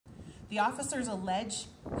The officers allege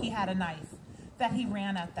he had a knife, that he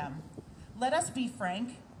ran at them. Let us be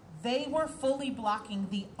frank, they were fully blocking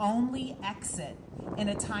the only exit in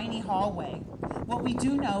a tiny hallway. What we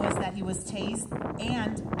do know is that he was tased,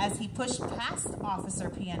 and as he pushed past Officer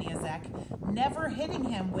Pieniazek, never hitting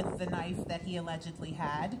him with the knife that he allegedly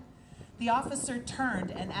had, the officer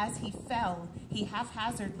turned, and as he fell, he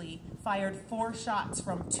haphazardly fired 4 shots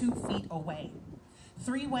from 2 feet away.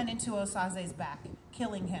 3 went into Osaze's back,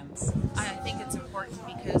 killing him. I think it's important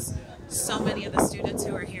because so many of the students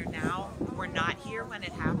who are here now were not here when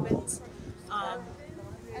it happened.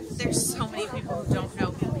 There's so many people who don't know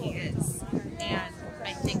who he is, and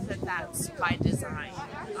I think that that's by design.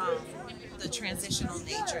 The transitional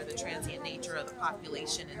nature, the transient nature of the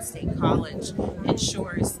population in State College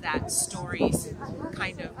ensures that stories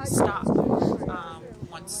kind of stop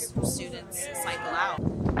once students cycle out.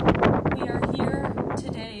 We are here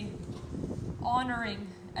today honoring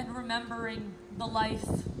and remembering the life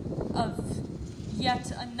of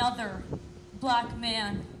yet another Black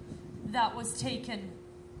man that was taken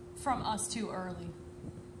from us too early.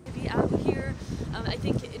 To be out here, I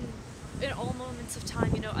think in all moments of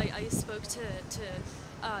time, you know, I spoke to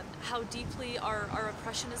how deeply our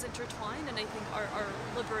oppression is intertwined, and I think our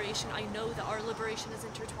liberation, I know that our liberation is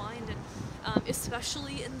intertwined, and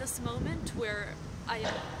especially in this moment where I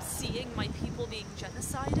am seeing my people being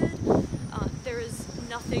genocided, there is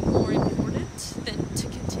nothing more important than to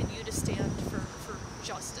continue to stand for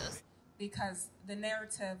justice. Because the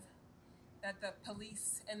narrative that the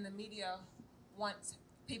police and the media want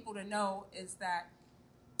people to know is that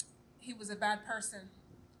he was a bad person,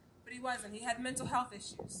 but he wasn't. He had mental health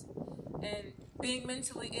issues, and being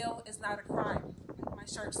mentally ill is not a crime. Like my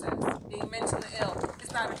shirt says, being mentally ill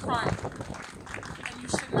is not a crime, and you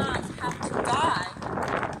should not have to die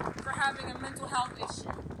for having a mental health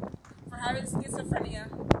issue, for having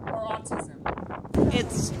schizophrenia or autism.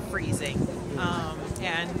 It's freezing,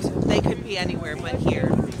 and they could be anywhere but here,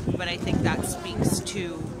 but I think that speaks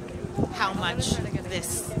to how much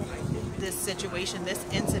this situation, this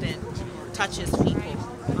incident touches people,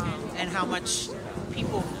 and how much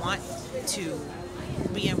people want to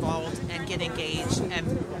be involved and get engaged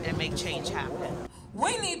and make change happen.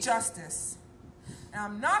 We need justice, and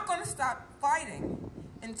I'm not going to stop fighting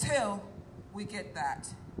until we get that.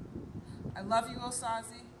 I love you,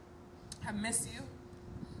 Osaze. I miss you.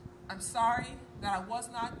 I'm sorry that I was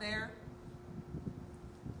not there,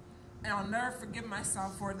 and I'll never forgive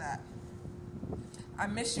myself for that. I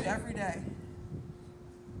miss you every day.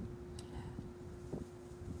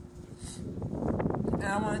 And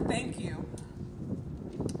I want to thank you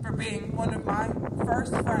for being one of my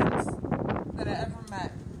first friends that I ever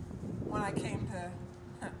met when I came to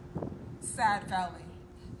Sad Valley.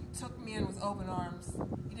 You took me in with open arms.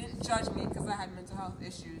 You didn't judge me because I had mental health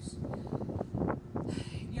issues.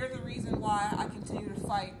 You're the reason why I continue to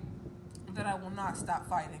fight, that I will not stop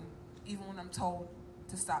fighting, even when I'm told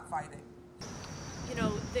to stop fighting. You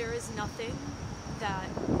know, there is nothing that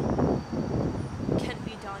can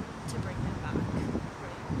be done to break